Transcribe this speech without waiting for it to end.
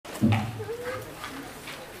Happy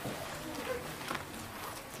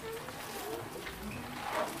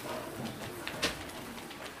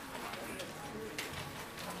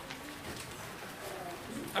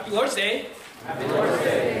Lord's Day. Happy Lord's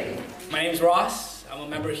Day. My name is Ross. I'm a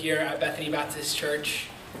member here at Bethany Baptist Church.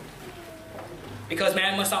 Because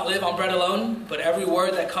man must not live on bread alone, but every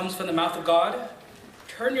word that comes from the mouth of God,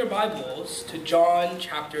 turn your Bibles to John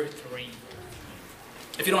chapter 3.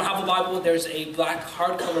 If you don't have a Bible, there's a black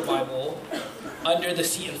hardcover Bible under the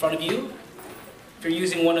seat in front of you. If you're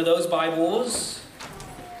using one of those Bibles,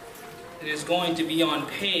 it is going to be on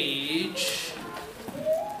page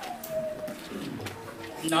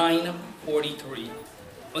 943.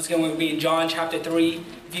 Once again, we're going to be in John chapter 3.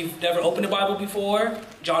 If you've never opened a Bible before,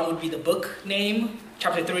 John would be the book name.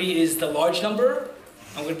 Chapter 3 is the large number.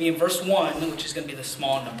 I'm going to be in verse 1, which is going to be the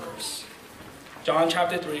small numbers. John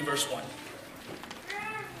chapter 3, verse 1.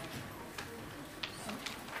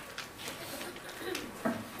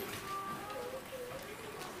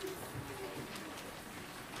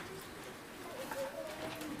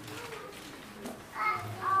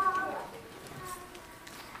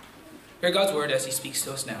 Hear God's word as he speaks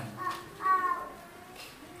to us now.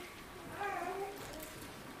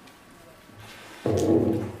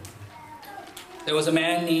 There was a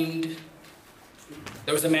man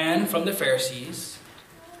from the Pharisees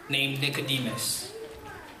named Nicodemus,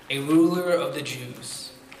 a ruler of the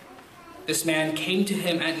Jews. This man came to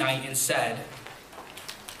him at night and said,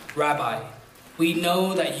 "Rabbi, we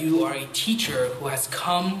know that you are a teacher who has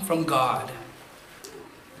come from God.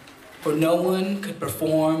 For no one could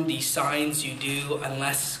perform these signs you do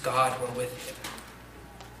unless God were with him."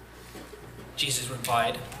 Jesus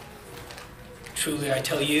replied, "Truly I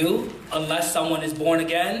tell you, unless someone is born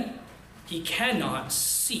again, he cannot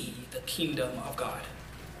see the kingdom of God."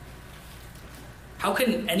 "How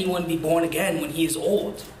can anyone be born again when he is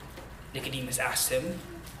old?" Nicodemus asked him.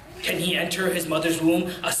 "Can he enter his mother's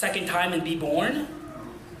womb a second time and be born?"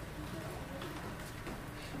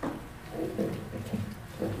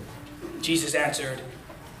 Jesus answered,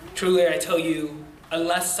 "Truly I tell you,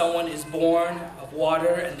 unless someone is born of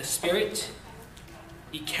water and the Spirit,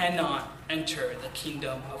 he cannot enter the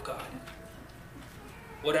kingdom of God.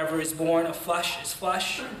 Whatever is born of flesh is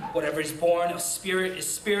flesh. Whatever is born of spirit is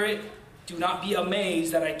spirit. Do not be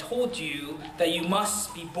amazed that I told you that you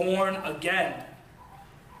must be born again.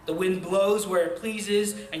 The wind blows where it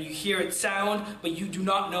pleases, and you hear its sound, but you do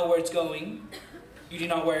not know where it's going. You do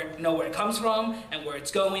not know where it comes from and where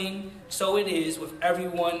it's going. So it is with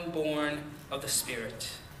everyone born of the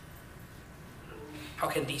Spirit." "How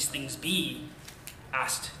can these things be?"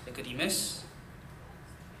 asked Nicodemus.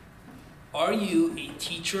 "Are you a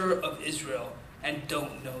teacher of Israel and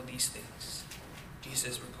don't know these things?"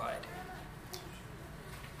 Jesus replied.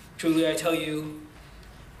 "Truly I tell you,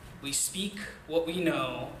 we speak what we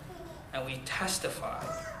know and we testify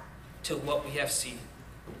to what we have seen.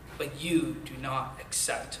 But you do not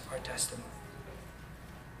accept our testimony.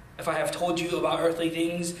 If I have told you about earthly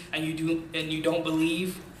things and you don't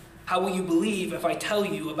believe, how will you believe if I tell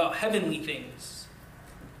you about heavenly things?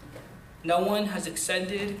 No one has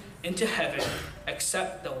ascended into heaven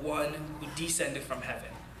except the one who descended from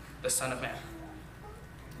heaven, the Son of Man.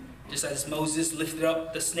 Just as Moses lifted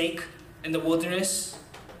up the snake in the wilderness,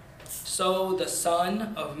 so the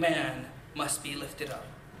Son of Man must be lifted up,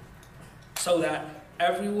 so that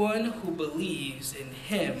everyone who believes in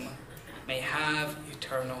him may have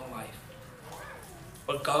eternal life.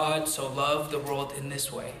 For God so loved the world in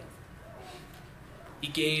this way. He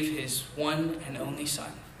gave his one and only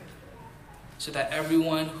Son, so that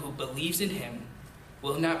everyone who believes in him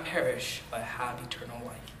will not perish but have eternal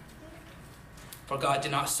life. For God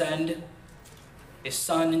did not send his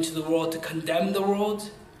Son into the world to condemn the world,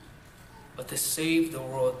 but to save the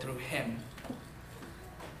world through him.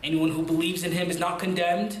 Anyone who believes in him is not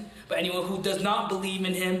condemned, but anyone who does not believe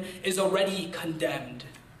in him is already condemned,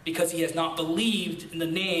 because he has not believed in the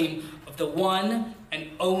name of the one and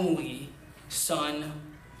only Son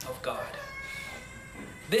of God.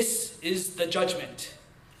 This is the judgment.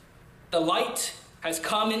 The light has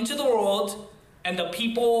come into the world, and the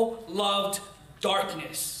people loved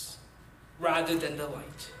darkness rather than the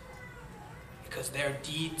light, because their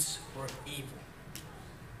deeds were evil.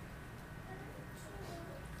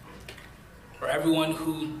 For everyone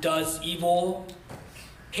who does evil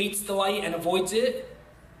hates the light and avoids it,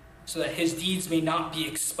 so that his deeds may not be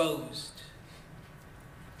exposed.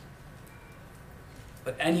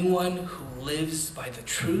 But anyone who lives by the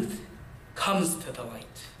truth comes to the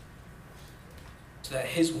light, so that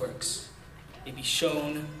his works may be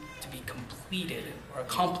shown to be completed or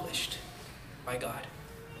accomplished by God.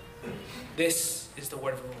 This is the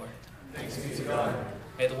word of the Lord. Thanks be to God.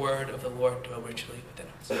 May the word of the Lord dwell richly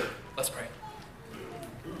within us. Let's pray.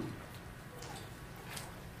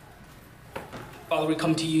 Father, we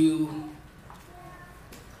come to you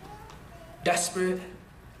desperate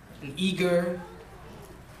and eager,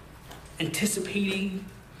 anticipating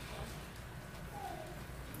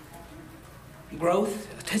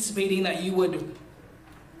growth, anticipating that you would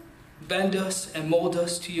bend us and mold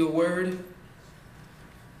us to your word.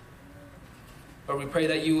 Lord, we pray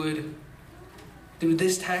that you would, through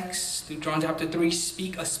this text, through John chapter 3,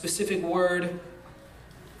 speak a specific word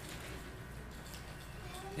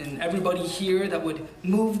and everybody here that would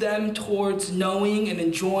move them towards knowing and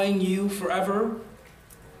enjoying you forever.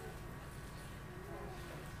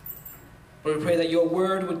 Lord, we pray that your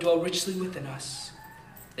word would dwell richly within us,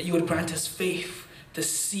 that you would grant us faith to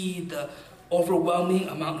see the overwhelming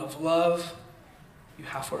amount of love you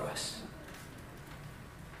have for us.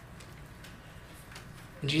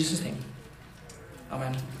 In Jesus' name,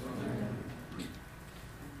 amen.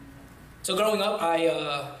 So growing up,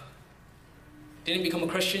 I didn't become a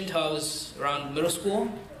Christian until I was around middle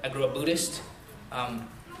school. I grew up Buddhist. And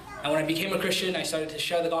when I became a Christian, I started to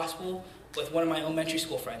share the gospel with one of my elementary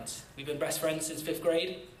school friends. We've been best friends since 5th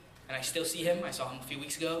grade, and I still see him. I saw him a few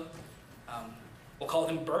weeks ago. We'll call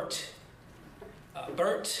him Bert.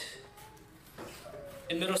 Bert,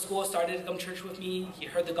 in middle school, started to come to church with me. He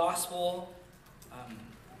heard the gospel.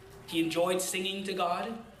 He enjoyed singing to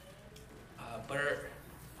God. Bert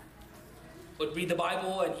would read the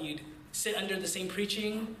Bible, and he'd sit under the same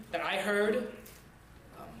preaching that I heard.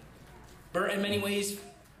 Bert, in many ways,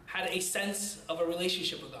 had a sense of a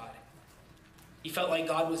relationship with God. He felt like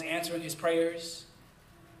God was answering his prayers.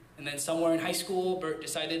 And then somewhere in high school, Bert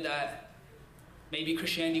decided that maybe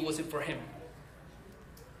Christianity wasn't for him.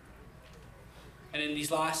 And in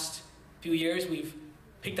these last few years, we've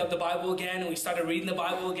picked up the Bible again, and we started reading the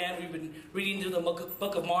Bible again. We've been reading through the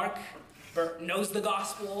book of Mark. Bert knows the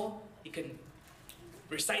gospel. He can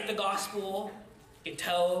recite the gospel. He can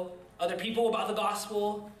tell other people about the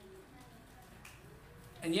gospel.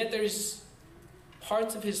 And yet there's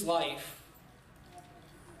parts of his life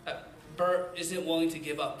that Bert isn't willing to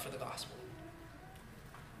give up for the gospel.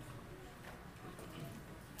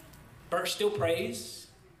 Bert still prays,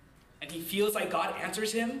 and he feels like God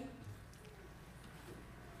answers him.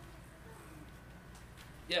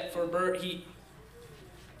 Yet for Bert,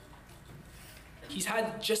 he's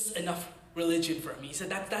had just enough religion for him. He said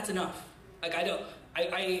that's enough. Like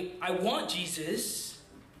I want Jesus,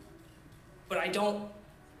 but I don't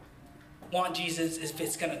want Jesus if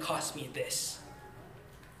it's gonna cost me this.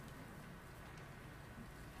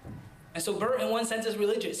 And so Bert, in one sense, is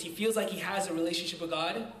religious. He feels like he has a relationship with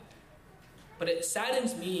God, but it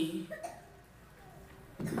saddens me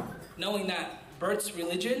knowing that Bert's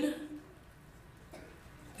religion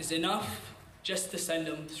is enough just to send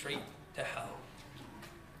him straight to hell.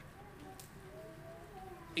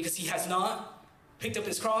 Because he has not picked up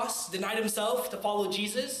his cross, denied himself to follow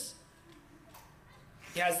Jesus.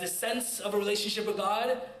 He has this sense of a relationship with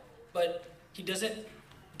God, but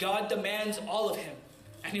God demands all of him.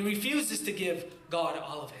 And he refuses to give God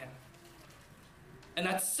all of him. And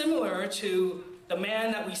that's similar to the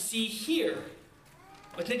man that we see here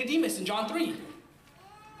with Nicodemus in John 3.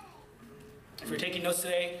 If you're taking notes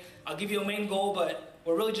today, I'll give you a main goal, but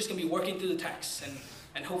we're really just going to be working through the text.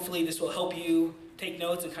 And hopefully this will help you take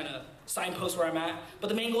notes and kind of signpost where I'm at. But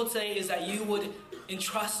the main goal today is that you would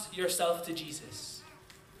entrust yourself to Jesus.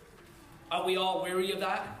 Aren't we all weary of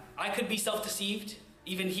that? I could be self-deceived,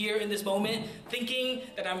 even here in this moment, thinking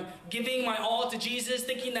that I'm giving my all to Jesus,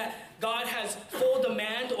 thinking that God has full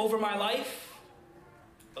demand over my life.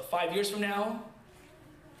 But 5 years from now,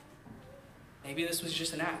 maybe this was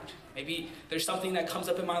just an act. Maybe there's something that comes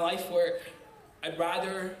up in my life where I'd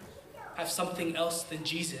rather have something else than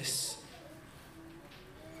Jesus.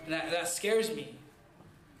 And that scares me.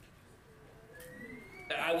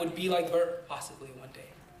 That I would be like Bert possibly one day.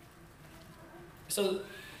 So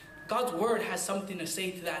God's word has something to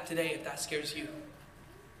say to that today if that scares you.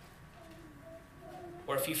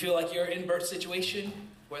 Or if you feel like you're in Bert's situation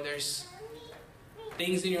where there's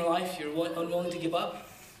things in your life you're unwilling to give up,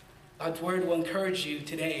 God's word will encourage you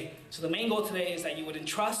today. So the main goal today is that you would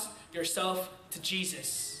entrust yourself to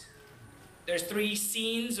Jesus. There's 3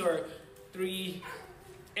 scenes or 3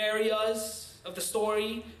 areas of the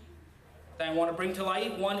story that I want to bring to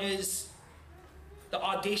light. One is the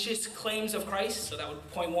audacious claims of Christ. So that would be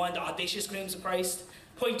point 1, the audacious claims of Christ.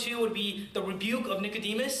 Point 2 would be the rebuke of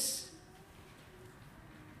Nicodemus.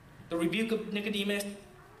 The rebuke of Nicodemus.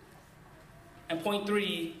 And point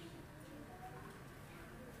 3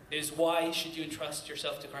 is why should you entrust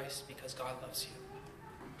yourself to Christ? Because God loves you.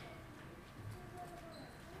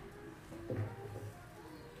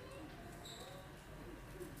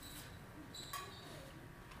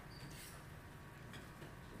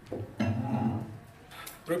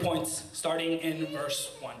 3 points, starting in verse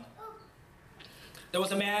 1. There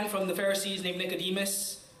was a man from the Pharisees named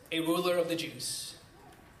Nicodemus, a ruler of the Jews.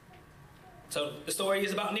 So the story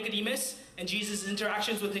is about Nicodemus and Jesus'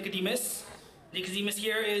 interactions with Nicodemus. Nicodemus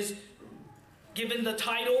here is given the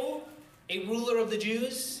title, a ruler of the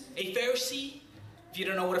Jews, a Pharisee. If you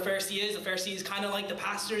don't know what a Pharisee is kind of like the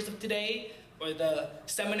pastors of today or the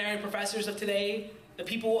seminary professors of today. The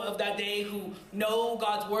people of that day who know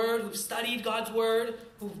God's word, who've studied God's word,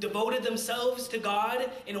 who've devoted themselves to God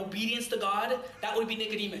in obedience to God, that would be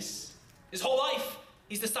Nicodemus. His whole life,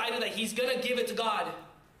 he's decided that he's going to give it to God.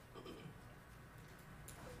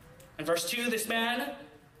 In verse 2, this man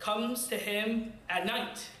comes to him at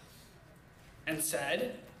night and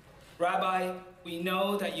said, "Rabbi, we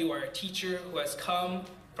know that you are a teacher who has come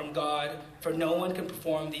from God, for no one can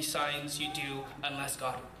perform these signs you do unless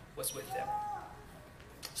God was with them."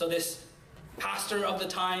 So this pastor of the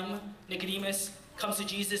time, Nicodemus, comes to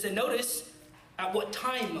Jesus, and notice at what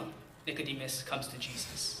time Nicodemus comes to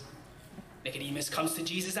Jesus. Nicodemus comes to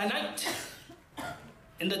Jesus at night,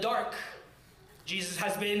 in the dark. Jesus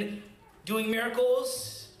has been doing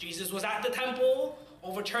miracles. Jesus was at the temple,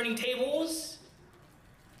 overturning tables,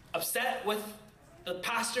 upset with the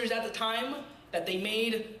pastors at the time that they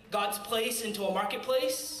made God's place into a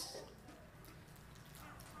marketplace.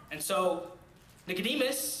 And so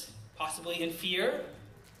Nicodemus, possibly in fear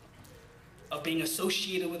of being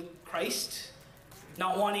associated with Christ,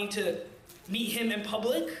 not wanting to meet him in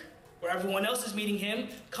public where everyone else is meeting him,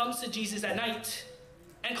 comes to Jesus at night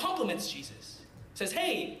and compliments Jesus. Says,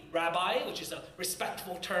 "Hey, Rabbi," which is a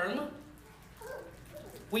respectful term,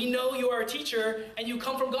 "we know you are a teacher and you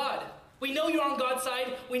come from God. We know you're on God's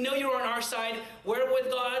side. We know you're on our side. We're with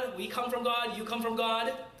God. We come from God. You come from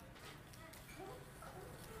God.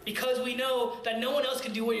 Because we know that no one else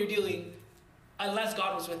can do what you're doing unless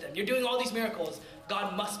God was with them. You're doing all these miracles.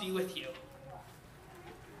 God must be with you."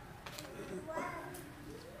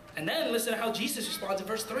 And then listen to how Jesus responds in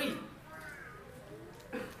verse 3.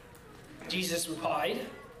 Jesus replied,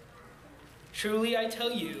 "Truly I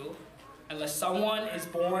tell you, unless someone is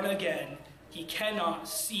born again, he cannot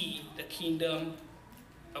see the kingdom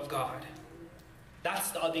of God." That's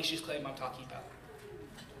the audacious claim I'm talking about.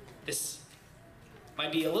 This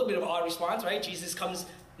might be a little bit of an odd response, right?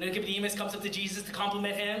 Nicodemus comes up to Jesus to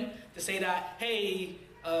compliment him, to say that, "Hey,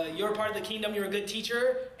 you're part of the kingdom, you're a good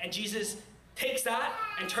teacher." And Jesus takes that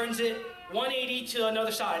and turns it 180 to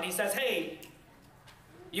another side. He says, "Hey,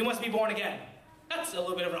 you must be born again." That's a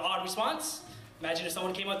little bit of an odd response. Imagine if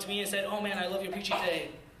someone came up to me and said, "Oh man, I love your preaching today."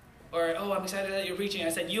 Or, "Oh, I'm excited that you're preaching." I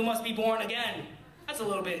said, "You must be born again." That's a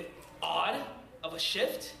little bit odd of a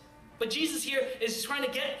shift. But Jesus here is trying to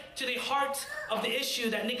get to the heart of the issue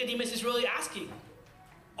that Nicodemus is really asking.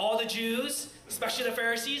 All the Jews, especially the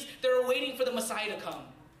Pharisees, they're waiting for the Messiah to come.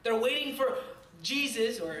 They're waiting for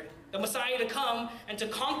Jesus, or the Messiah, to come and to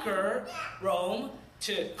conquer Rome,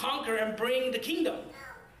 to conquer and bring the kingdom.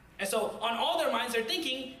 And so on all their minds, they're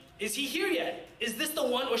thinking, is he here yet? Is this the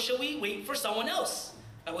one, or should we wait for someone else?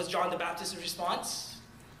 That was John the Baptist's response.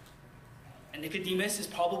 And Nicodemus is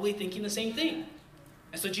probably thinking the same thing.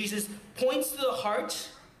 And so Jesus points to the heart.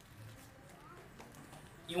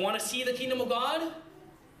 You want to see the kingdom of God?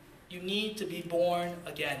 You need to be born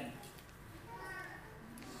again.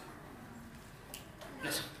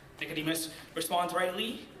 Nicodemus responds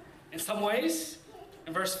rightly in some ways.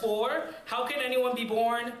 In verse 4, "How can anyone be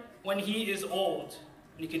born when he is old?"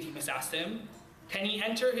 Nicodemus asked him. "Can he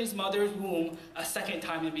enter his mother's womb a second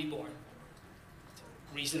time and be born?"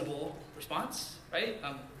 Reasonable response, right?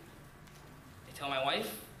 I tell my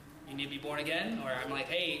wife, "You need to be born again." Or I'm like,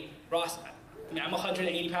 "Hey, Ross, I'm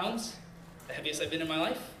 180 pounds, the heaviest I've been in my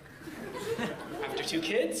life. After 2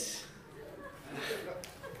 kids.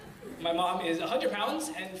 My mom is 100 pounds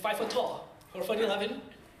and 5 foot tall, 4'11".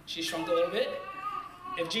 She shrunk a little bit.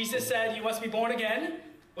 If Jesus said, "You must be born again,"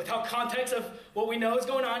 without context of what we know is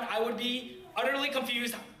going on, I would be utterly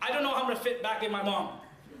confused. I don't know how I'm going to fit back in my mom.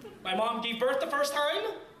 My mom gave birth the first time.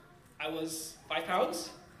 I was 5 pounds.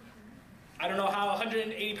 I don't know how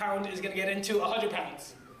 180 pounds is going to get into 100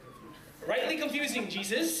 pounds. Rightly confusing,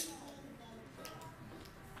 Jesus.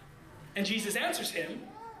 And Jesus answers him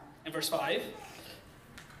in verse 5.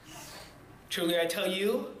 "Truly I tell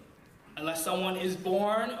you, unless someone is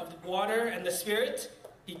born of the water and the Spirit,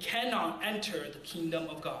 he cannot enter the kingdom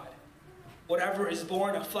of God. Whatever is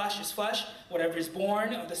born of flesh is flesh. Whatever is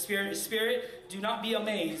born of the Spirit is spirit. Do not be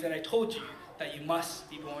amazed that I told you that you must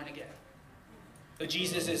be born again." So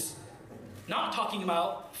Jesus is not talking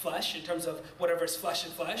about flesh in terms of whatever is flesh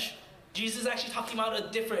and flesh. Jesus is actually talking about a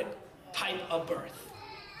different type of birth.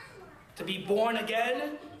 To be born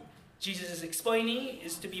again Jesus is explaining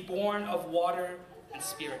is to be born of water and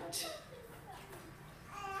spirit.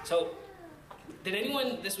 So, did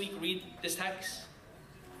anyone this week read this text?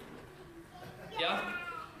 Yeah?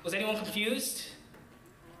 Was anyone confused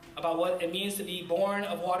about what it means to be born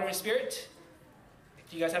of water and spirit?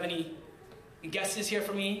 Do you guys have any guesses here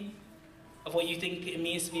for me of what you think it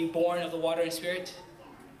means to be born of the water and spirit?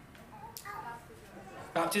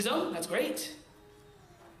 Baptism, that's great.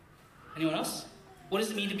 Anyone else? What does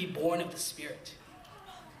it mean to be born of the Spirit?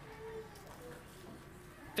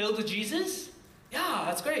 Filled with Jesus? Yeah,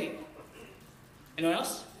 that's great. Anyone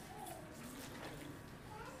else?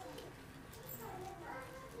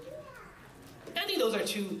 I think those are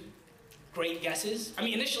two great guesses. I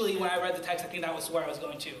mean, initially when I read the text, I think that was where I was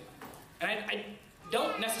going to. And I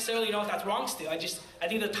don't necessarily know if that's wrong still. I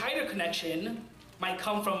think the tighter connection might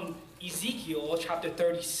come from Ezekiel chapter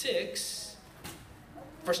 36,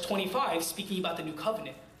 verse 25, speaking about the new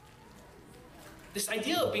covenant. This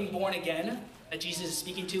idea of being born again that Jesus is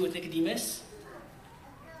speaking to with Nicodemus,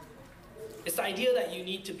 it's the idea that you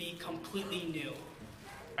need to be completely new.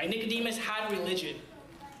 Right? Nicodemus had religion.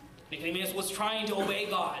 Nicodemus was trying to obey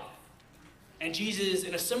God. And Jesus,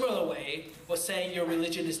 in a similar way, was saying your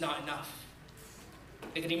religion is not enough.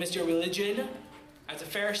 Nicodemus, your religion, as a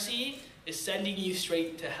Pharisee, is sending you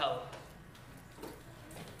straight to hell.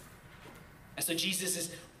 And so Jesus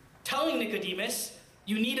is telling Nicodemus,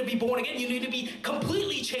 you need to be born again. You need to be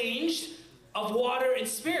completely changed of water and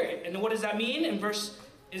spirit. And what does that mean? In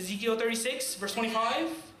Ezekiel 36, verse 25.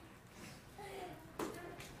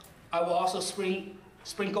 I will also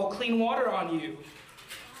sprinkle clean water on you,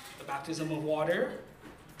 the baptism of water,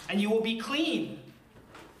 and you will be clean.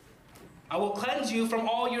 I will cleanse you from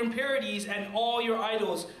all your impurities and all your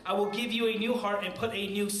idols. I will give you a new heart and put a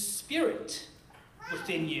new spirit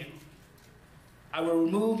within you. I will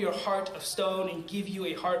remove your heart of stone and give you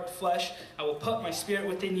a heart of flesh. I will put my spirit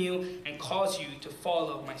within you and cause you to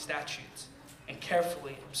follow my statutes and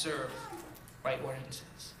carefully observe my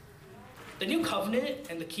ordinances. The new covenant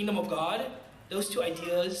and the kingdom of God, those two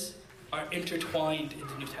ideas are intertwined in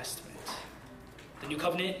the New Testament. The new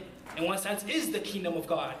covenant, in one sense, is the kingdom of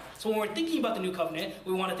God. So when we're thinking about the new covenant,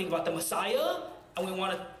 we want to think about the Messiah, and we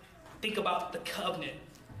want to think about the covenant.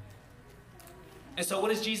 And so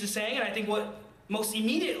what is Jesus saying? And I think what most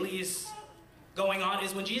immediately is going on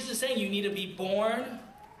is when Jesus is saying you need to be born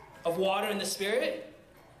of water and the Spirit,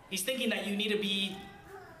 he's thinking that you need to be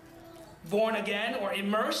born again or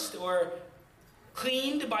immersed or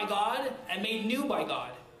cleaned by God and made new by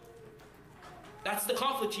God. That's the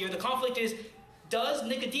conflict here. The conflict is, does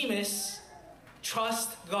Nicodemus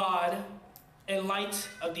trust God in light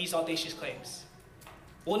of these audacious claims?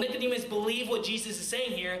 Will Nicodemus believe what Jesus is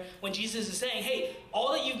saying here when Jesus is saying, hey,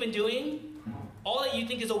 all that you've been doing, all that you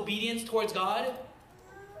think is obedience towards God,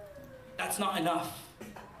 that's not enough.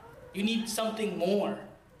 You need something more.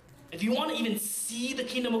 If you want to even see the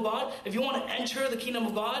kingdom of God, if you want to enter the kingdom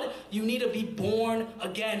of God, you need to be born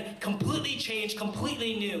again, completely changed,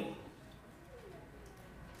 completely new.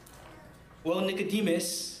 Will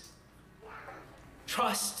Nicodemus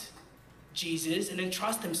trust Jesus and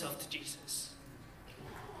entrust himself to Jesus?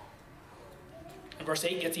 And verse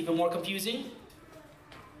 8 gets even more confusing.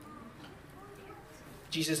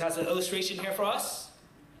 Jesus has an illustration here for us.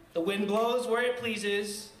 The wind blows where it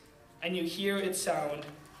pleases, and you hear its sound,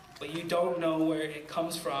 but you don't know where it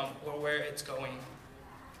comes from or where it's going.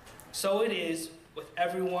 So it is with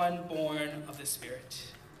everyone born of the Spirit.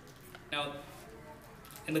 Now,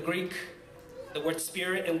 in the Greek, the word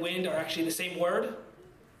spirit and wind are actually the same word.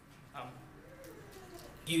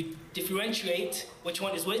 You differentiate which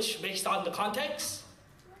one is which based on the context.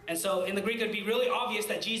 And so in the Greek, it would be really obvious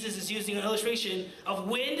that Jesus is using an illustration of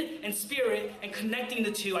wind and spirit and connecting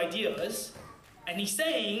the two ideas. And he's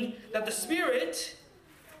saying that the Spirit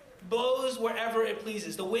blows wherever it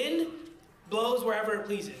pleases. The wind blows wherever it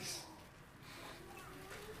pleases.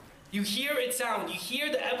 You hear its sound. You hear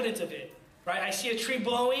the evidence of it. Right? I see a tree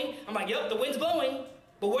blowing. I'm like, yep, the wind's blowing.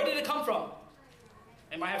 But where did it come from?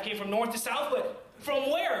 It might have came from north to south, but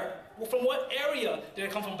from where? Well, from what area? Did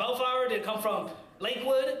it come from Bellflower? Did it come from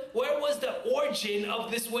Lakewood? Where was the origin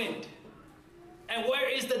of this wind? And where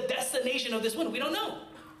is the destination of this wind? We don't know.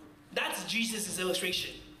 That's Jesus'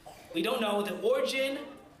 illustration. We don't know the origin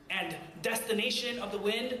and destination of the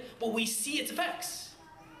wind, but we see its effects.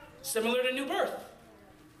 Similar to new birth.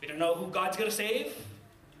 We don't know who God's going to save,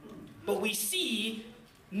 but we see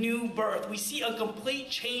new birth. We see a complete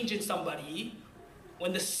change in somebody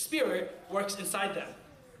when the Spirit works inside them.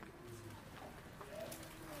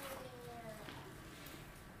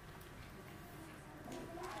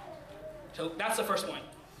 So that's the first point.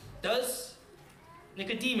 Does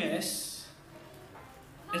Nicodemus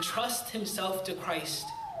entrust himself to Christ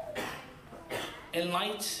in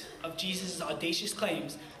light of Jesus' audacious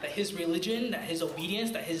claims that his religion, that his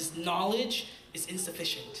obedience, that his knowledge is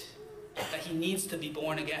insufficient, that he needs to be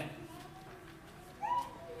born again.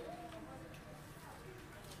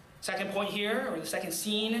 Second point here, or the second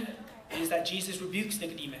scene, is that Jesus rebukes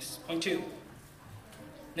Nicodemus. Point 2.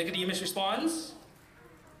 Nicodemus responds,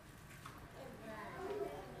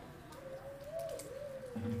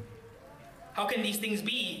 "How can these things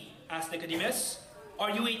be?" asked Nicodemus.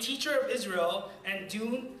 "Are you a teacher of Israel and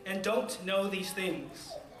don't know these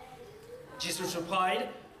things?" Jesus replied,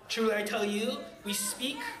 "Truly I tell you, we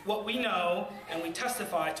speak what we know and we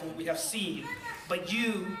testify to what we have seen, but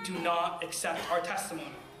you do not accept our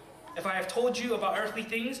testimony. If I have told you about earthly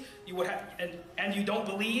things and you don't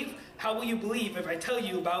believe, how will you believe if I tell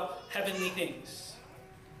you about heavenly things?"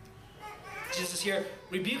 Jesus here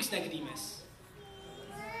rebukes Nicodemus.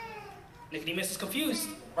 Nicodemus is confused,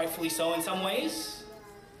 rightfully so in some ways.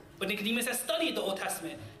 But Nicodemus has studied the Old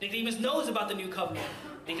Testament. Nicodemus knows about the New Covenant.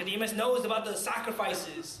 Nicodemus knows about the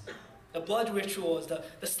sacrifices, the blood rituals,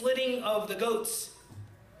 the slitting of the goats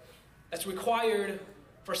that's required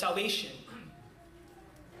for salvation.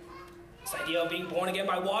 This idea of being born again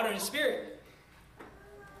by water and spirit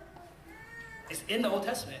is in the Old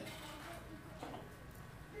Testament.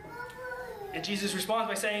 And Jesus responds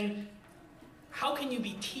by saying, "How can you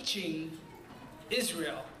be teaching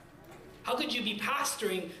Israel? How could you be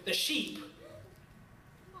pastoring the sheep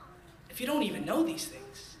if you don't even know these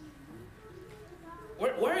things?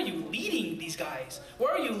 Where are you leading these guys?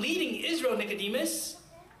 Where are you leading Israel, Nicodemus,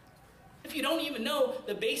 if you don't even know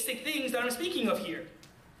the basic things that I'm speaking of here?"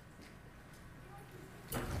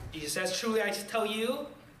 Jesus says, "Truly I tell you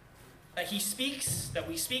that we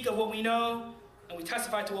speak of what we know, and we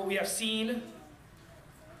testify to what we have seen.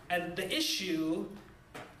 And the issue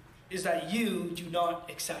is that you do not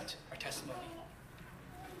accept our testimony."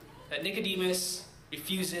 That Nicodemus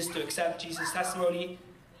refuses to accept Jesus' testimony.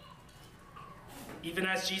 Even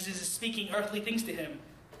as Jesus is speaking earthly things to him,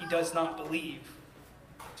 he does not believe.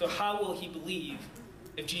 So how will he believe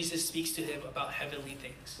if Jesus speaks to him about heavenly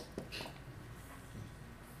things?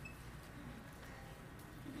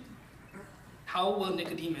 How will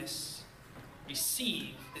Nicodemus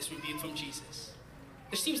receive this rebuke from Jesus?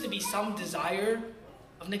 There seems to be some desire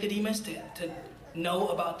of Nicodemus to know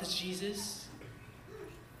about this Jesus.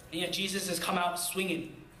 And yet Jesus has come out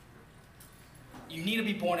swinging. You need to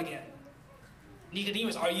be born again.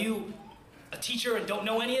 Nicodemus, are you a teacher and don't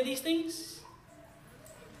know any of these things?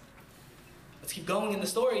 Let's keep going in the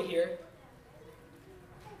story here.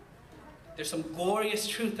 There's some glorious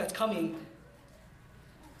truth that's coming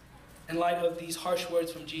in light of these harsh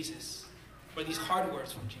words from Jesus, or these hard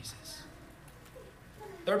words from Jesus.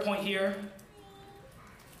 Third point here,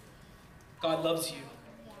 God loves you.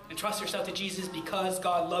 Entrust yourself to Jesus because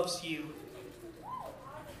God loves you.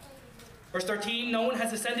 Verse 13, "No one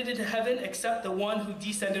has ascended into heaven except the one who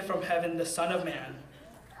descended from heaven, the Son of Man.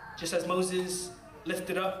 Just as Moses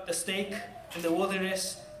lifted up the snake in the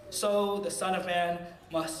wilderness, so the Son of Man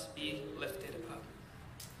must be lifted up."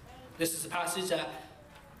 This is a passage that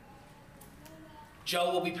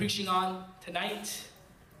Joe will be preaching on tonight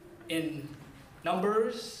in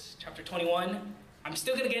Numbers chapter 21. I'm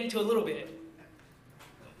still going to get into a little bit,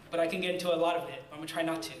 but I can get into a lot of it. I'm going to try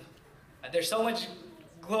not to. There's so much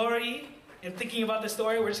glory in thinking about the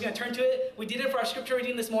story. We're just going to turn to it. We did it for our scripture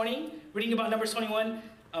reading this morning, reading about Numbers 21.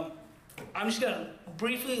 I'm just going to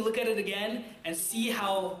briefly look at it again and see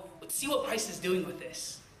what Christ is doing with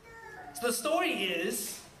this. So the story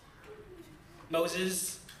is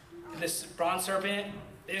Moses and this bronze serpent.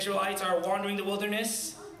 The Israelites are wandering the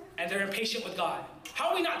wilderness and they're impatient with God. How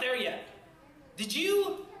are we not there yet? Did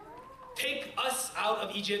you take us out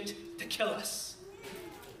of Egypt to kill us?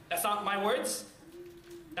 That's not my words.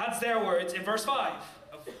 That's their words in verse 5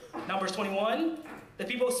 of Numbers 21. The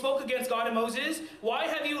people spoke against God and Moses. "Why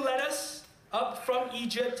have you led us up from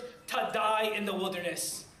Egypt to die in the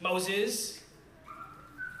wilderness, Moses?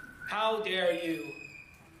 How dare you?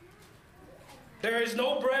 There is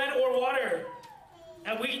no bread or water,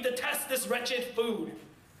 and we detest this wretched food."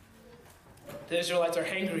 The Israelites are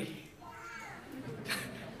hangry.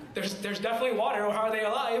 There's definitely water, or how are they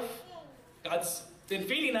alive? God's been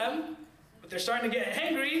feeding them, but they're starting to get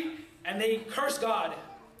hangry, and they curse God.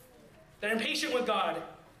 They're impatient with God.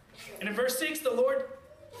 And in verse 6, the Lord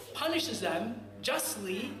punishes them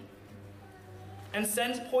justly and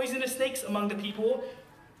sends poisonous snakes among the people,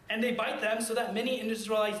 and they bite them so that many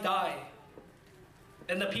Israelites die.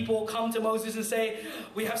 Then the people come to Moses and say,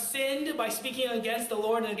 we have sinned by speaking against the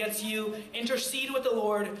Lord and against you. Intercede with the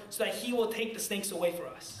Lord so that he will take the snakes away for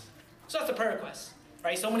us. So that's a prayer request,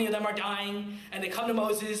 right? So many of them are dying and they come to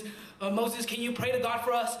Moses. Moses, can you pray to God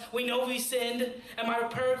for us? We know we sinned. And my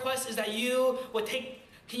prayer request is that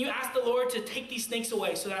can you ask the Lord to take these snakes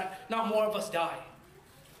away so that not more of us die?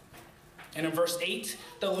 And in verse 8,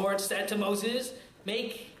 the Lord said to Moses,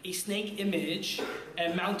 make a snake image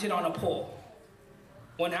and mount it on a pole.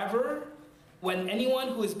 When anyone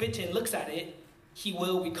who is bitten looks at it, he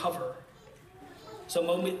will recover. So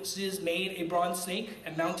Moses made a bronze snake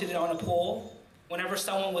and mounted it on a pole. Whenever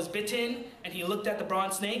someone was bitten and he looked at the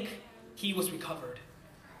bronze snake, he was recovered.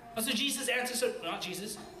 And so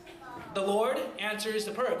the Lord answers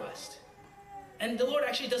the prayer request. And the Lord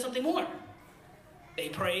actually does something more. They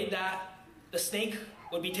prayed that the snake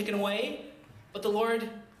would be taken away, but the Lord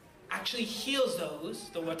actually heals those.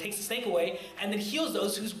 The Lord takes the snake away and then heals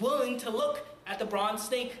those who's willing to look at the bronze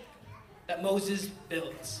snake that Moses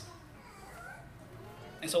builds.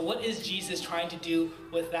 And so what is Jesus trying to do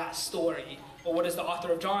with that story? Or what is the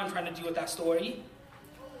author of John trying to do with that story?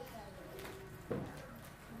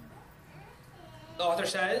 The author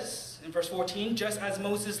says in verse 14, just as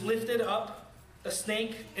Moses lifted up the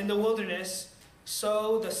snake in the wilderness,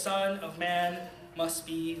 so the Son of Man must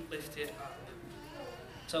be lifted up.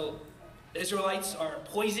 So the Israelites are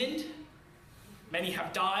poisoned. Many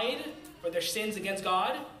have died for their sins against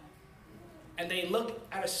God. And they look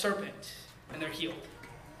at a serpent and they're healed.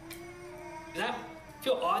 Does that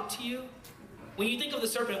feel odd to you? When you think of the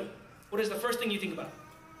serpent, what is the first thing you think about?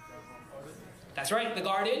 That's right, the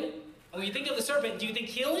garden. And when you think of the serpent, do you think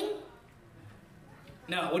healing?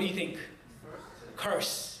 No, what do you think?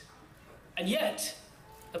 Curse. And yet,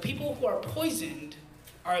 the people who are poisoned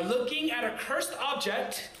are looking at a cursed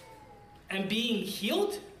object and being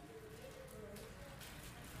healed?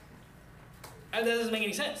 That doesn't make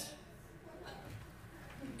any sense.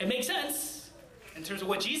 It makes sense in terms of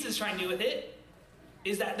what Jesus is trying to do with it,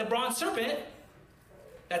 is that the bronze serpent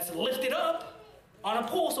that's lifted up on a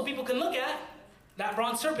pole so people can look at, that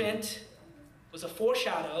bronze serpent was a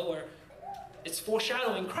foreshadow, or it's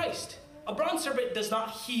foreshadowing Christ. A bronze serpent does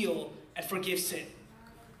not heal and forgive sin.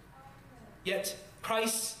 Yet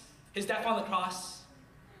Christ, his death on the cross,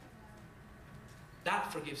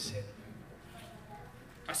 that forgives sin.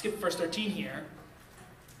 I skipped verse 13 here.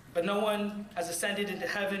 But no one has ascended into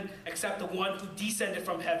heaven except the one who descended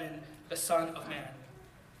from heaven, the Son of Man.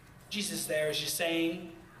 Jesus there is just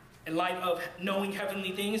saying, in light of knowing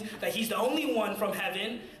heavenly things, that he's the only one from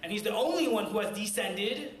heaven, and he's the only one who has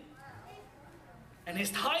descended. And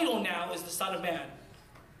his title now is the Son of Man.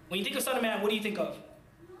 When you think of Son of Man, what do you think of?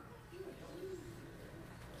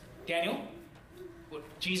 Daniel? What,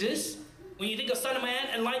 Jesus? When you think of Son of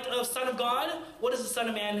Man in light of Son of God, what does the Son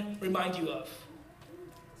of Man remind you of?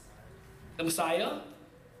 The Messiah?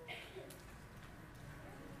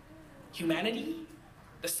 Humanity?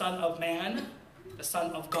 The Son of Man? The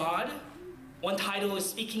Son of God? One title is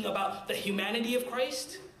speaking about the humanity of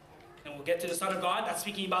Christ. And we'll get to the Son of God. That's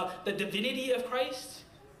speaking about the divinity of Christ.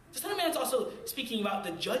 The Son of Man is also speaking about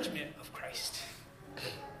the judgment of Christ.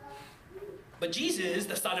 But Jesus,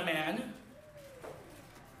 the Son of Man,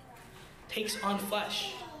 takes on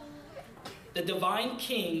flesh. The divine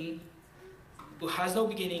King who has no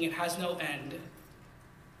beginning and has no end.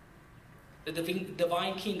 The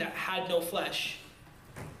divine King that had no flesh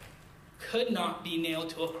could not be nailed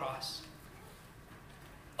to a cross.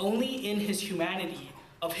 Only in his humanity,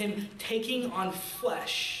 of him taking on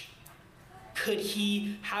flesh, could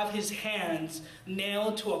he have his hands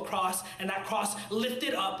nailed to a cross, and that cross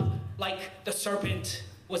lifted up like the serpent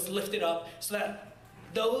was lifted up, so that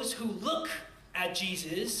those who look at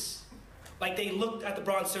Jesus, like they looked at the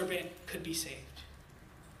bronze serpent, could be saved.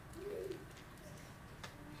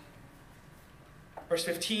 Verse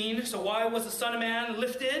 15, so why was the Son of Man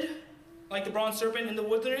lifted like the bronze serpent in the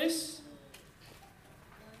wilderness?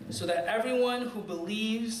 So that everyone who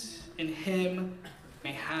believes in him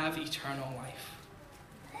may have eternal life.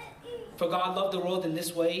 For God loved the world in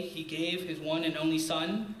this way, he gave his one and only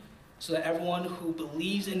Son, so that everyone who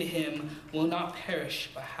believes in him will not perish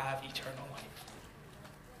but have eternal life.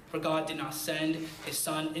 For God did not send his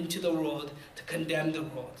Son into the world to condemn the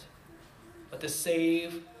world, but to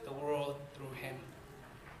save the world through him.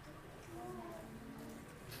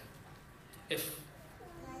 If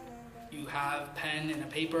you have pen and a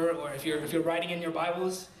paper, or if you're writing in your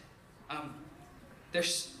Bibles,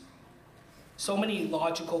 there's so many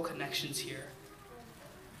logical connections here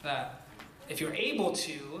that if you're able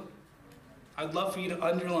to, I'd love for you to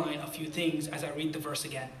underline a few things as I read the verse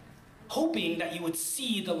again. hoping that you would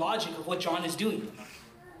see the logic of what John is doing.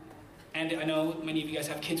 And I know many of you guys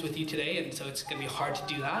have kids with you today, and so it's going to be hard to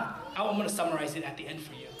do that. I'm going to summarize it at the end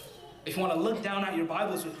for you. If you want to look down at your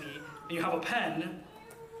Bibles with me, and you have a pen,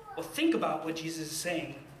 well, think about what Jesus is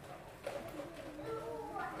saying.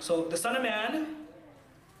 So the Son of Man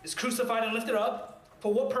is crucified and lifted up.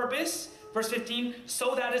 For what purpose? Verse 15,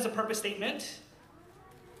 so that is a purpose statement.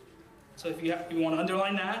 So if you want to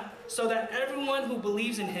underline that, so that everyone who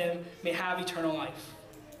believes in him may have eternal life.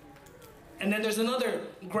 And then there's another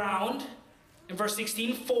ground in verse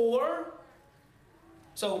 16, for.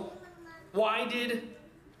 So why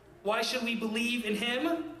should we believe in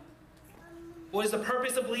him? What is the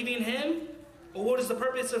purpose of believing in him? Or what is the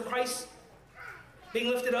purpose of Christ being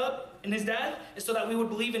lifted up in his death? Is so that we would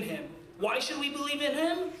believe in him. Why should we believe in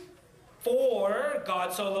him? For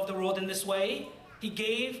God so loved the world in this way, he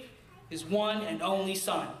gave his one and only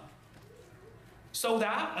Son. So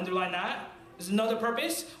that, underline that, is another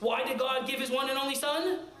purpose. Why did God give his one and only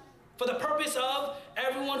Son? For the purpose of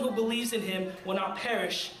everyone who believes in him will not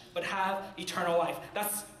perish, but have eternal life.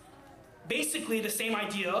 That's basically the same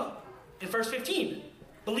idea in verse 15.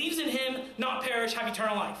 Believes in him, not perish, have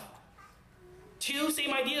eternal life. Two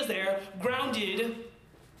same ideas there, grounded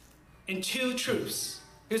in two truths.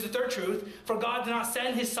 Here's the third truth. For God did not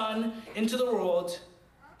send his Son into the world.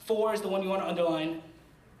 4 is the one you want to underline.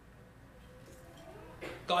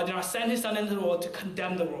 God did not send his Son into the world to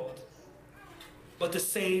condemn the world, but to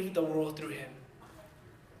save the world through him.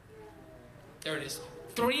 There it is.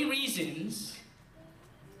 3 reasons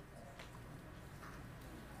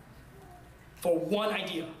for one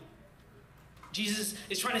idea. Jesus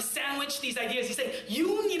is trying to sandwich these ideas. He's saying,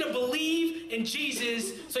 you need to believe in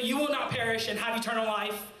Jesus so you will not perish and have eternal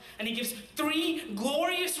life. And he gives 3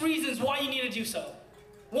 glorious reasons why you need to do so.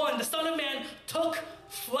 1, the Son of Man took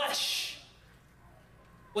flesh,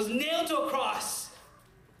 was nailed to a cross,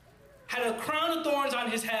 had a crown of thorns on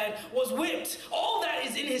his head, was whipped. All that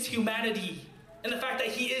is in his humanity and the fact that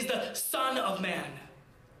he is the Son of Man.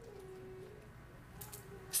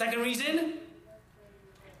 Second reason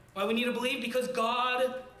why we need to believe, because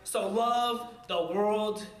God so loved the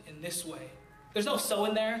world in this way. There's no so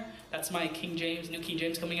in there. That's my King James, New King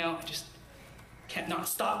James coming out. I just can't not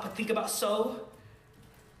stop but think about so.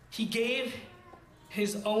 He gave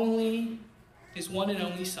his one and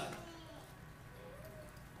only Son.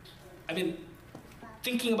 I've been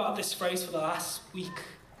thinking about this phrase for the last week,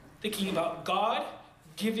 thinking about God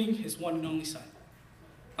giving his one and only Son.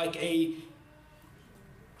 Like a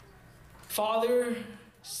father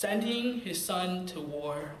sending his son to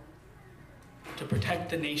war to protect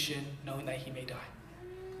the nation, knowing that he may die.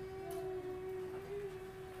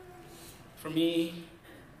 For me,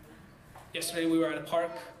 yesterday we were at a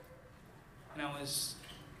park, and I was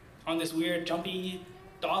on this weird jumpy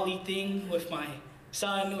dolly thing with my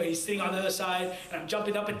son, where he's sitting on the other side, and I'm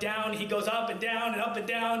jumping up and down. He goes up and down and up and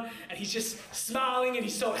down, and he's just smiling, and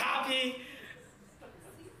he's so happy.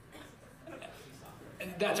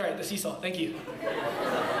 And that's right, the seesaw. Thank you.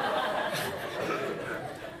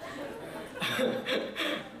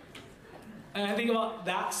 And I think about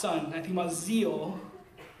that son. I think about zeal.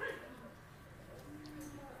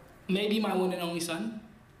 Maybe my one and only son.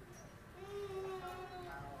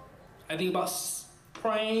 I think about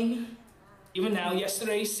praying, even now,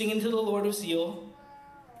 yesterday, singing to the Lord of zeal.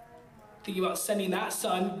 Thinking about sending that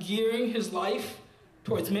son, gearing his life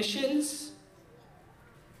towards missions,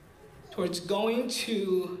 towards going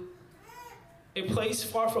to a place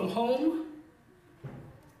far from home,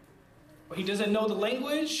 where he doesn't know the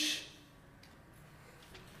language,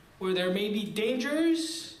 where there may be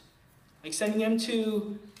dangers, like sending him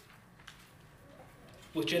to,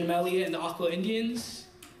 with Jim Elliott and the Aqua Indians,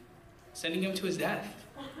 sending him to his death.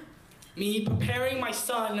 Me preparing my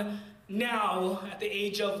son now at the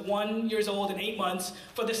age of 1 year old and 8 months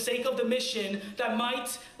for the sake of the mission that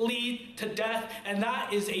might lead to death, and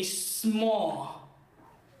that is a small,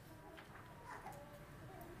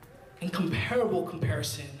 incomparable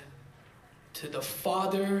comparison to the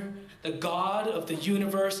Father, the God of the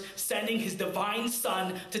universe, sending his divine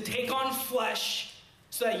Son to take on flesh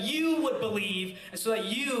so that you would believe and so that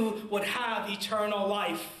you would have eternal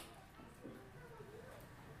life.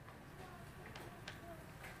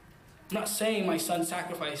 I'm not saying my son's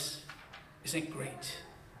sacrifice isn't great.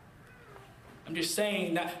 I'm just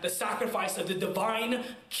saying that the sacrifice of the divine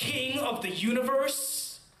King of the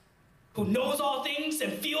universe, who knows all things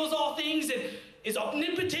and feels all things and is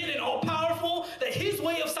omnipotent and all-powerful, that his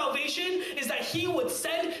way of salvation is that he would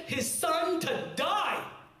send his son to die.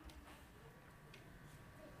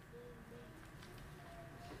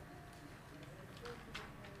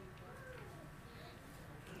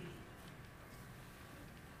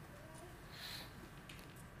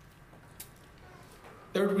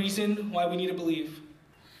 Third reason why we need to believe.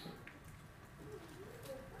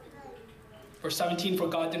 Verse 17, for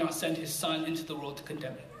God did not send his Son into the world to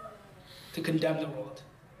condemn it, to condemn the world,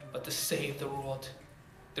 but to save the world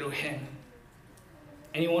through him.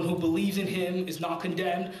 Anyone who believes in him is not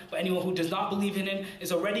condemned, but anyone who does not believe in him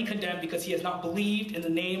is already condemned because he has not believed in the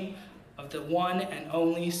name of the one and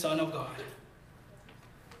only Son of God.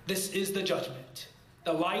 This is the judgment.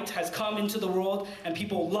 The light has come into the world, and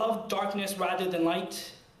people love darkness rather than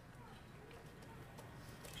light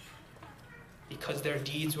because their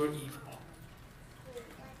deeds were evil.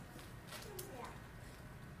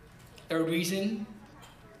 Third reason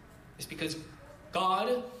is because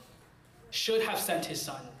God should have sent his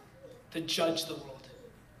Son to judge the world.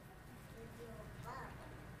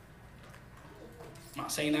 I'm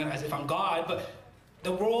not saying that as if I'm God, but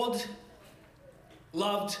the world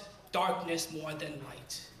loved darkness more than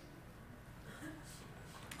light.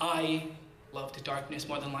 I loved darkness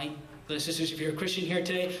more than light. Brothers and sisters, if you're a Christian here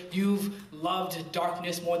today, you've loved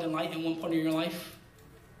darkness more than light in one point of your life.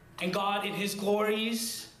 And God, in his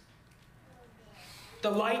glories, the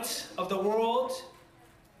light of the world,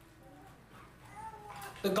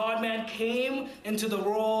 the God-man came into the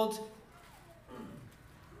world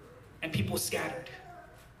and people scattered.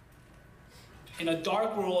 In a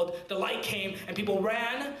dark world, the light came and people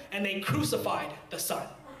ran and they crucified the Son.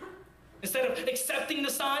 Instead of accepting the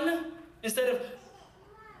Son, instead of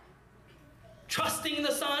trusting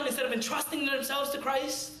the Son, instead of entrusting themselves to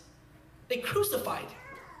Christ, they crucified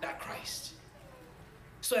that Christ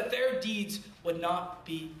so that their deeds would not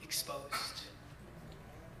be exposed.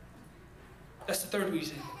 That's the third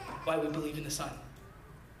reason why we believe in the Son.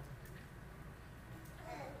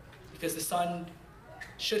 Because the Son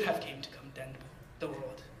should have came to condemn the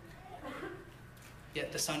world.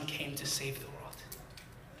 Yet the Son came to save the world.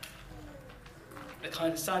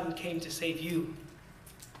 The Son came to save you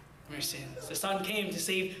from your sins. The Son came to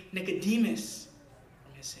save Nicodemus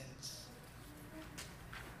from his sins.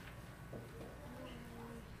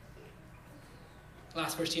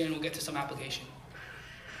 Last verse here, and we'll get to some application.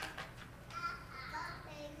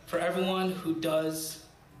 For everyone who does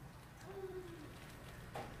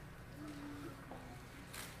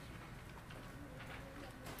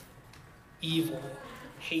evil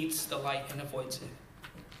hates the light and avoids it,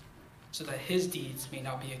 so that his deeds may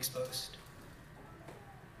not be exposed.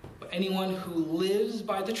 But anyone who lives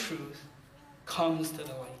by the truth comes to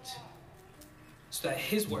the light, so that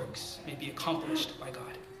his works may be accomplished by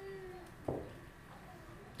God.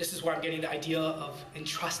 This is where I'm getting the idea of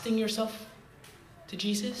entrusting yourself to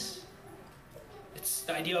Jesus. It's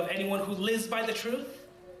the idea of anyone who lives by the truth,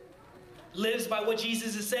 lives by what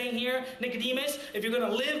Jesus is saying here. Nicodemus, if you're going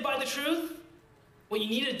to live by the truth, what you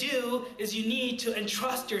need to do is you need to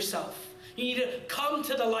entrust yourself. You need to come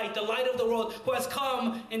to the light of the world who has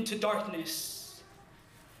come into darkness,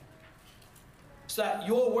 so that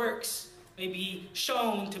your works may be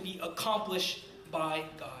shown to be accomplished by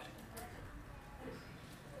God.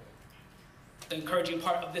 The encouraging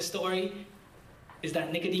part of this story is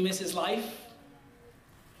that Nicodemus' life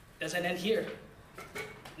doesn't end here.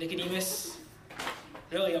 Nicodemus,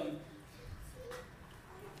 really,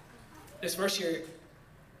 this verse here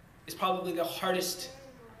is probably the hardest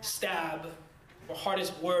stab or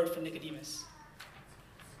hardest word for Nicodemus.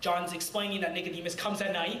 John's explaining that Nicodemus comes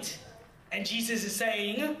at night, and Jesus is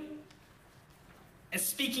saying and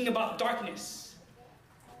speaking about darkness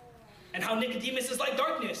and how Nicodemus is like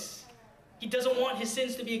darkness. He doesn't want his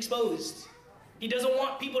sins to be exposed. He doesn't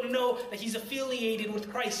want people to know that he's affiliated with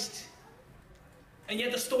Christ. And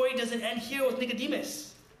yet the story doesn't end here with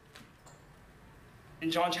Nicodemus. In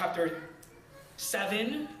John chapter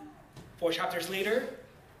 7, 4 chapters later,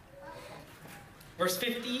 verse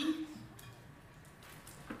 50,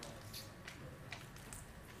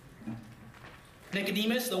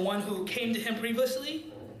 Nicodemus, the one who came to him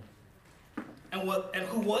previously, and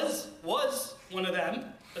who was one of them,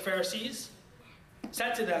 the Pharisees,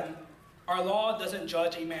 said to them, "Our law doesn't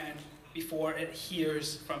judge a man before it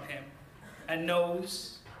hears from him and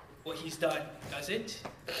knows what he's done, does it?"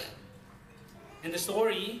 In the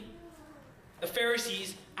story, the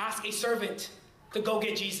Pharisees ask a servant to go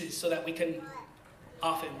get Jesus so that we can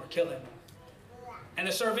off him or kill him. And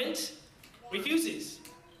the servant refuses.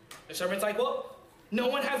 The servant's like, "Well, no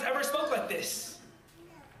one has ever spoke like this."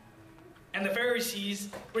 And the Pharisees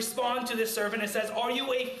respond to this servant and says, "Are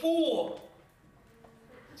you a fool?"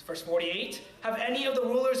 It's verse 48. "Have any of the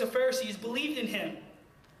rulers of Pharisees believed in him?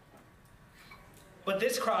 But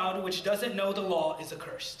this crowd, which doesn't know the law, is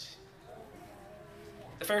accursed."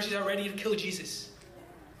 The Pharisees are ready to kill Jesus.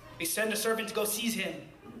 They send a servant to go seize him.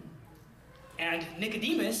 And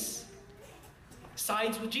Nicodemus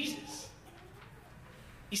sides with Jesus.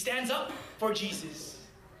 He stands up for Jesus.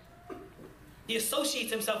 He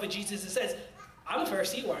associates himself with Jesus and says, I'm a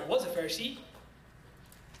Pharisee, or I was a Pharisee.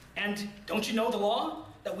 And don't you know the law?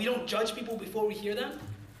 That we don't judge people before we hear them?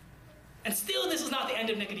 And still, this is not the end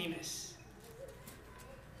of Nicodemus.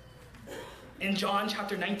 In John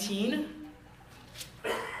chapter 19,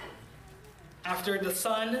 after the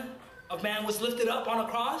Son of Man was lifted up on a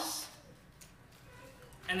cross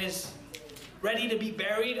and is ready to be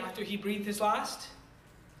buried after he breathed his last,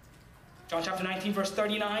 John chapter 19, verse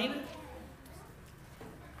 39,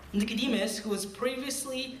 Nicodemus, who had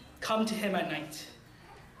previously come to him at night,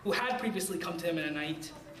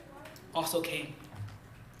 also came.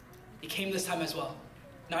 He came this time as well.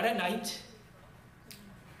 Not at night,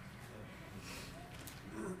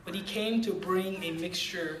 but he came to bring a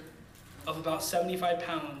mixture of about 75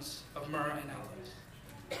 pounds of myrrh and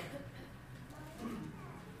aloes.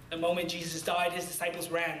 The moment Jesus died, his disciples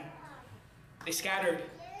ran. They scattered.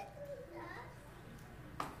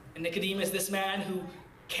 And Nicodemus, this man who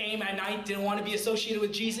came at night, didn't want to be associated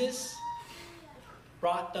with Jesus,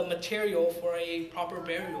 brought the material for a proper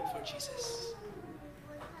burial for Jesus.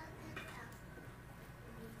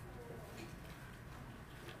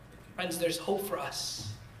 Friends, there's hope for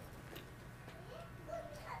us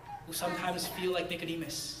who sometimes feel like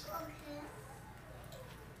Nicodemus,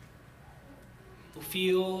 who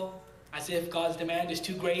feel as if God's demand is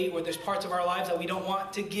too great, or there's parts of our lives that we don't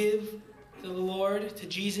want to give to the Lord, to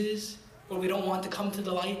Jesus, or we don't want to come to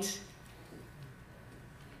the light.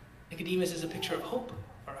 Nicodemus is a picture of hope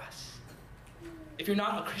for us. If you're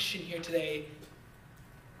not a Christian here today,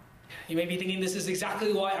 you may be thinking, this is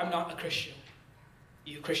exactly why I'm not a Christian.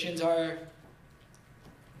 You Christians are a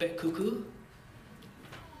bit cuckoo,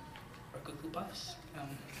 or cuckoo puffs.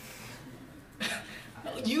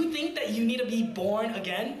 You think that you need to be born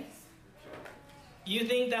again? You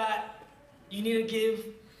think that you need to give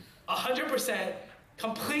 100%,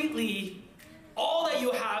 completely, all that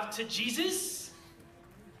you have to Jesus?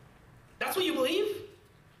 That's what you believe?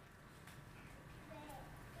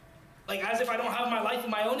 Like as if I don't have my life of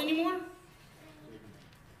my own anymore?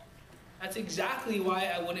 That's exactly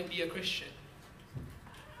why I wouldn't be a Christian.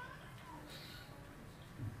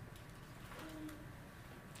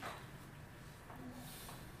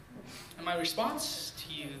 And my response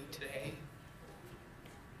to you today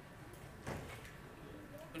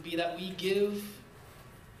would be that we give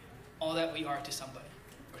all that we are to somebody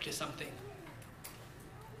or to something.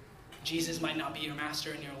 Jesus might not be your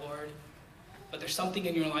master and your Lord, but there's something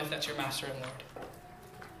in your life that's your master and Lord.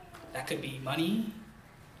 That could be money.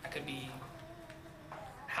 That could be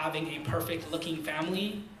having a perfect looking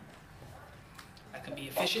family. That could be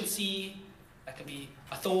efficiency. That could be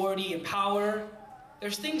authority and power.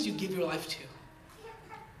 There's things you give your life to.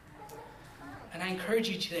 And I encourage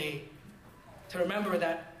you today to remember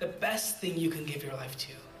that the best thing you can give your life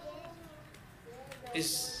to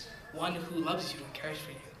is one who loves you and cares for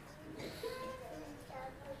you.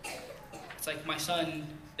 It's like my son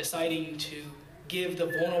deciding to give the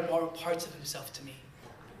vulnerable parts of himself to me.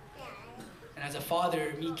 And as a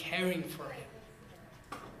father, me caring for him.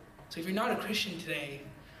 So if you're not a Christian today,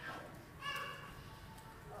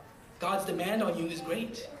 God's demand on you is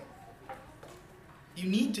great. You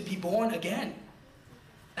need to be born again.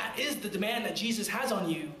 That is the demand that Jesus has on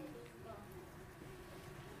you.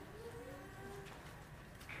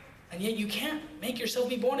 And yet you can't make yourself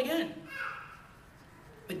be born again.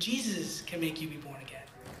 But Jesus can make you be born again.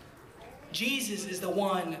 Jesus is the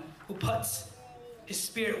one who puts his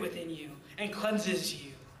spirit within you and cleanses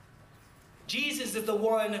you. Jesus is the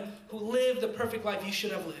one who lived the perfect life you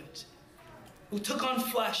should have lived, who took on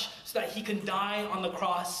flesh so that he can die on the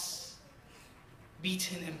cross,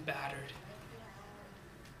 beaten and battered.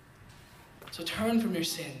 So turn from your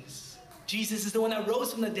sins. Jesus is the one that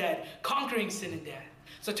rose from the dead, conquering sin and death.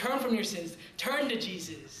 So turn from your sins. Turn to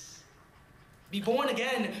Jesus. Be born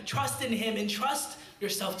again. Trust in him and trust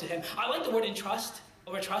yourself to him. I like the word entrust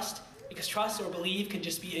over trust, because trust or believe can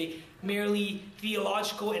just be a merely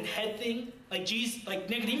theological and head thing. Like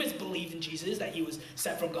Nicodemus believed in Jesus, that he was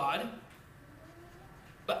sent from God.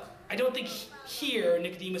 But I don't think here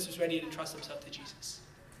Nicodemus was ready to trust himself to Jesus.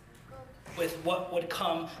 With what would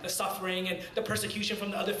come, the suffering and the persecution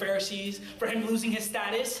from the other Pharisees, for him losing his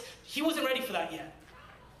status, he wasn't ready for that yet.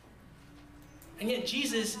 And yet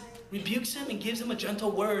Jesus rebukes him and gives him a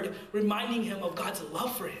gentle word, reminding him of God's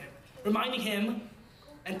love for him, reminding him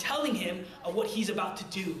and telling him of what he's about to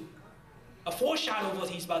do, a foreshadow of what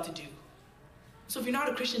he's about to do. So if you're not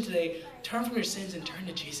a Christian today, turn from your sins and turn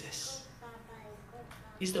to Jesus.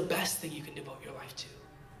 He's the best thing you can devote your life to.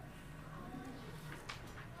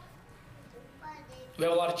 We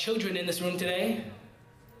have a lot of children in this room today.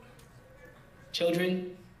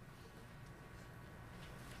 Children.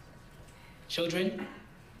 Children.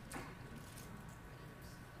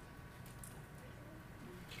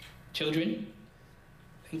 Children.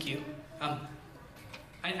 Thank you.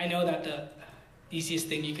 I know that the easiest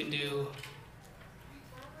thing you can do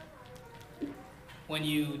when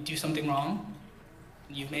you do something wrong,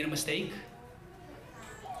 and you've made a mistake,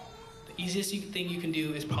 the easiest thing you can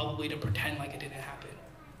do is probably to pretend like it didn't happen.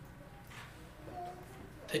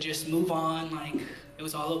 To just move on like it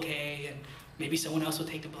was all okay and maybe someone else will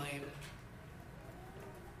take the blame.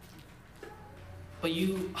 But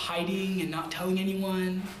you hiding and not telling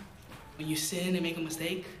anyone when you sin and make a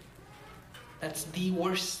mistake, that's the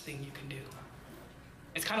worst thing you can do.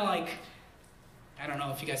 It's kind of like, I don't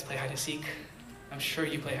know if you guys play hide and seek. I'm sure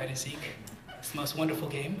you play hide and seek. It's the most wonderful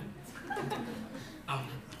game.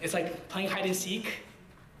 It's like playing hide and seek,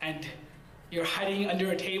 and you're hiding under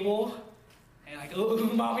a table, and like, oh,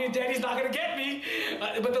 mommy and daddy's not gonna get me.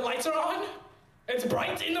 But the lights are on. It's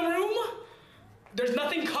bright in the room. There's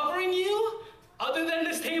nothing covering you other than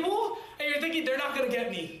this table, and you're thinking they're not gonna get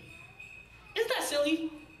me. Isn't that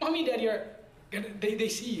silly? Mommy and daddy they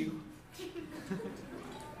see you.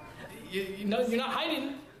 You know, you're not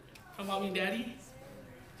hiding from mommy and daddy.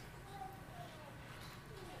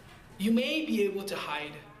 You may be able to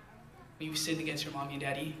hide when you sinned against your mommy and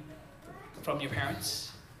daddy from your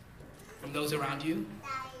parents, from those around you,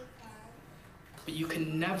 but you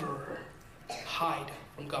can never hide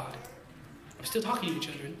from God. I'm still talking to you,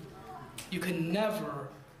 children. You can never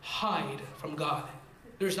hide from God.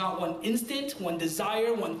 There's not one instant, one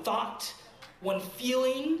desire, one thought, one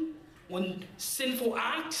feeling, one sinful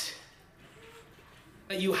act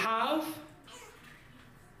that you have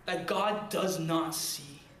that God does not see.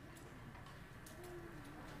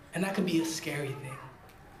 And that can be a scary thing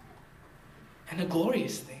and a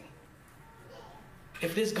glorious thing.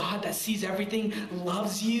 If this God that sees everything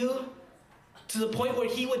loves you to the point where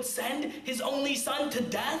he would send his only son to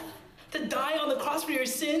death, to die on the cross for your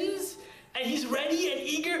sins, and he's ready and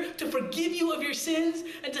eager to forgive you of your sins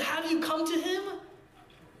and to have you come to him,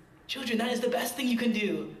 children, that is the best thing you can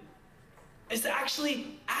do, is to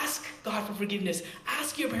actually ask God for forgiveness.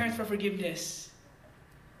 Ask your parents for forgiveness.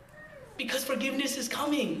 Because forgiveness is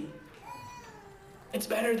coming. It's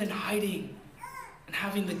better than hiding and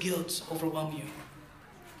having the guilt overwhelm you.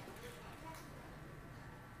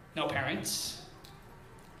 Now, parents,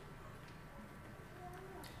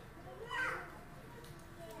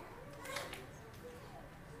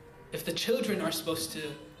 if the children are supposed to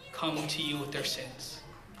come to you with their sins,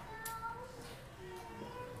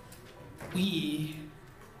 we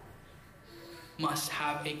must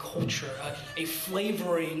have a culture, a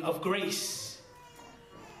flavoring of grace.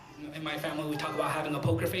 In my family, we talk about having a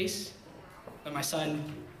poker face. When my son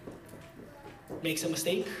makes a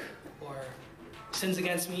mistake or sins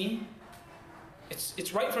against me,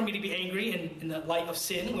 it's right for me to be angry in the light of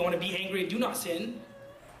sin. We want to be angry and do not sin.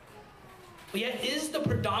 But yet, is the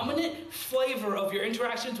predominant flavor of your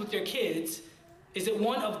interactions with your kids, is it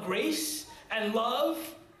one of grace and love?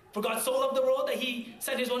 For God so loved the world that he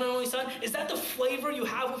sent his one and only son. Is that the flavor you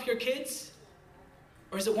have with your kids?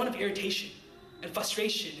 Or is it one of irritation and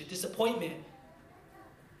frustration and disappointment?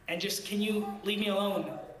 And just, can you leave me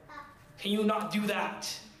alone? Can you not do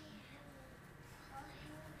that?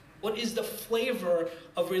 What is the flavor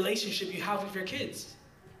of relationship you have with your kids?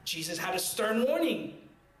 Jesus had a stern warning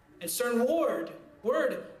and stern word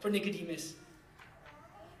for Nicodemus.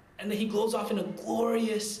 And then he goes off in a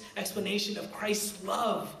glorious explanation of Christ's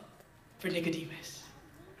love for Nicodemus.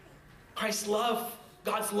 Christ's love,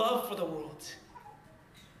 God's love for the world.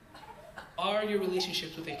 Are your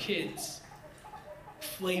relationships with your kids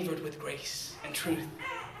flavored with grace and truth?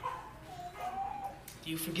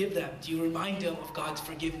 Do you forgive them? Do you remind them of God's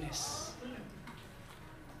forgiveness?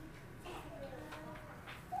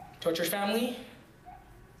 To our church family,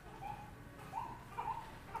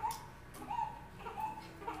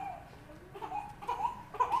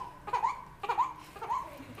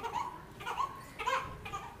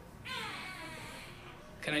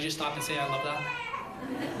 can I just stop and say I love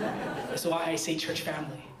that? That's why I say church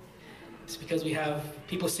family. It's because we have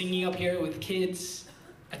people singing up here with kids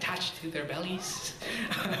attached to their bellies.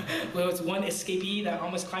 There was one escapee that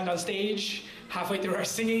almost climbed on stage halfway through our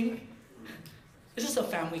singing. This is a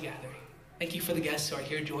family gathering. Thank you for the guests who are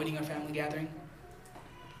here joining our family gathering.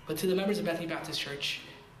 But to the members of Bethany Baptist Church,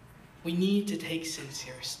 we need to take sin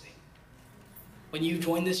seriously. When you've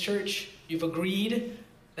joined this church, you've agreed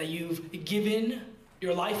that you've given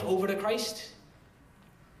your life over to Christ,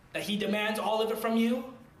 that he demands all of it from you.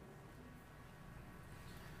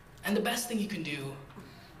 And the best thing you can do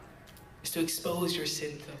is to expose your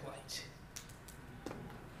sin to the light.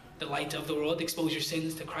 The light of the world, expose your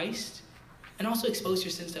sins to Christ, and also expose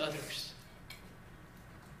your sins to others.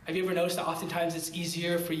 Have you ever noticed that oftentimes it's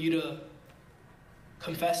easier for you to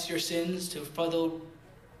confess your sins to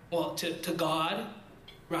God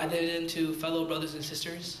rather than to fellow brothers and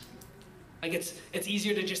sisters? Like it's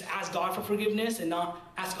easier to just ask God for forgiveness and not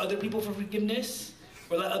ask other people for forgiveness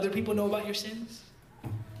or let other people know about your sins.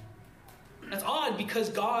 That's odd because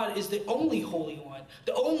God is the only Holy One,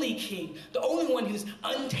 the only King, the only one who's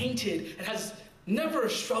untainted and has never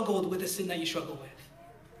struggled with the sin that you struggle with.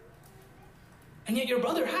 And yet your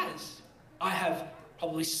brother has. I have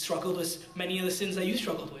probably struggled with many of the sins that you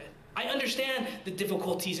struggled with. I understand the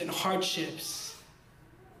difficulties and hardships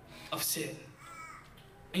of sin.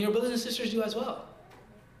 And your brothers and sisters do as well.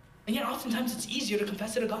 And yet oftentimes it's easier to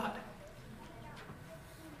confess it to God.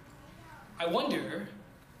 I wonder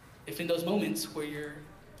if in those moments where you're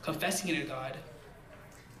confessing it to God,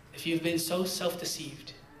 if you've been so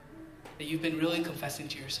self-deceived that you've been really confessing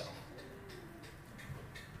to yourself.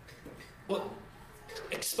 What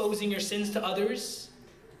exposing your sins to others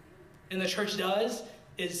in the church does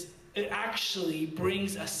is it actually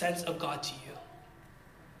brings a sense of God to you.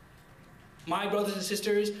 My brothers and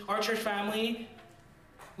sisters, our church family,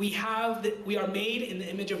 we are made in the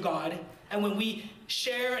image of God, and when we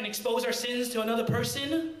share and expose our sins to another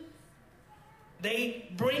person,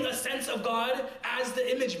 they bring a sense of God as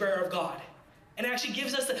the image bearer of God. And it actually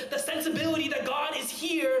gives us the sensibility that God is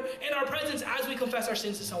here in our presence as we confess our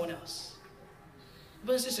sins to someone else.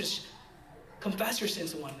 Brothers and sisters, confess your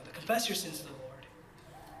sins to one another. Confess your sins to the Lord.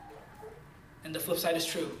 And the flip side is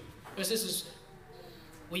true. Brothers and sisters,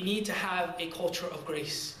 we need to have a culture of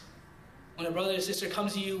grace. When a brother or sister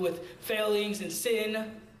comes to you with failings and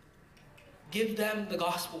sin, give them the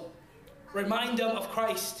gospel. Remind them of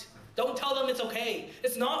Christ. Don't tell them it's okay.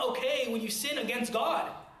 It's not okay when you sin against God.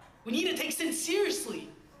 We need to take sin seriously.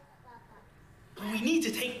 But we need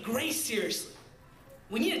to take grace seriously.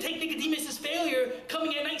 We need to take Nicodemus' failure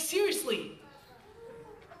coming at night seriously.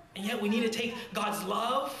 And yet we need to take God's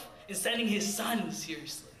love in sending his son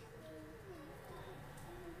seriously.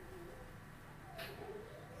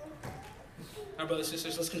 Our brothers and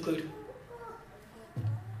sisters, let's conclude.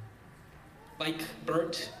 Like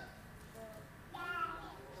Bert,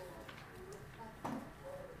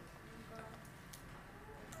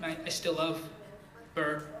 I still love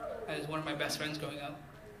Bert as one of my best friends growing up.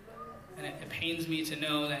 And it pains me to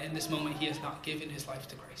know that in this moment he has not given his life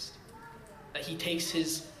to Christ. That he takes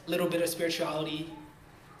his little bit of spirituality,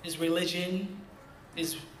 his religion,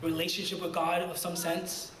 his relationship with God of some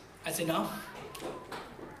sense as enough.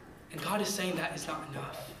 And God is saying that is not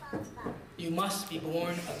enough. You must be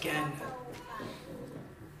born again.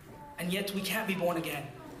 And yet we can't be born again.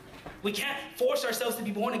 We can't force ourselves to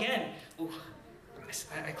be born again. Ooh,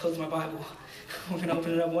 I closed my Bible. We're going to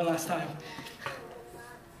open it up one last time.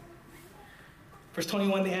 Verse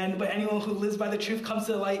 21, the end. But anyone who lives by the truth comes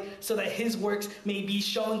to the light so that his works may be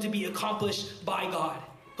shown to be accomplished by God.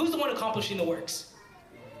 Who's the one accomplishing the works?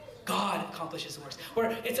 God accomplishes the works. Or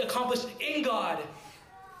it's accomplished in God.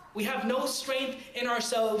 We have no strength in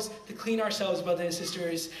ourselves to clean ourselves, brothers and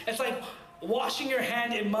sisters. It's like washing your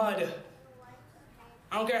hand in mud.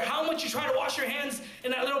 I don't care how much you try to wash your hands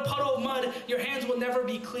in that little puddle of mud, your hands will never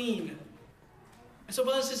be clean. And so,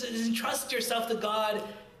 brothers and sisters, entrust yourself to God,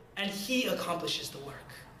 and he accomplishes the work.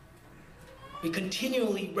 We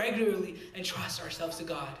continually, regularly entrust ourselves to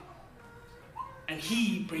God, and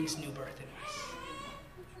he brings new birth in us.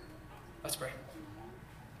 Let's pray.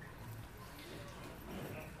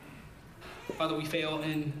 Father, we fail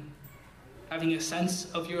in having a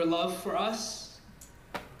sense of your love for us.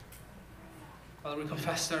 Father, we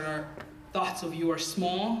confess that our thoughts of you are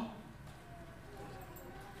small.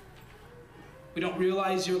 We don't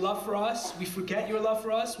realize your love for us. We forget your love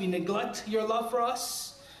for us. We neglect your love for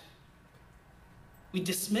us. We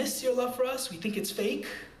dismiss your love for us. We think it's fake.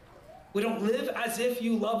 We don't live as if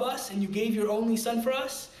you love us and you gave your only son for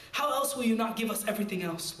us. How else will you not give us everything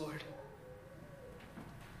else, Lord?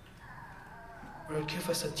 Lord, give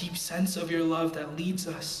us a deep sense of your love that leads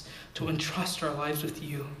us to entrust our lives with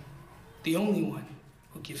you, the only one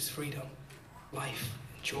who gives freedom, life,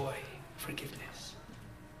 joy, forgiveness.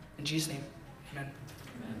 In Jesus' name, amen.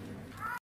 Amen.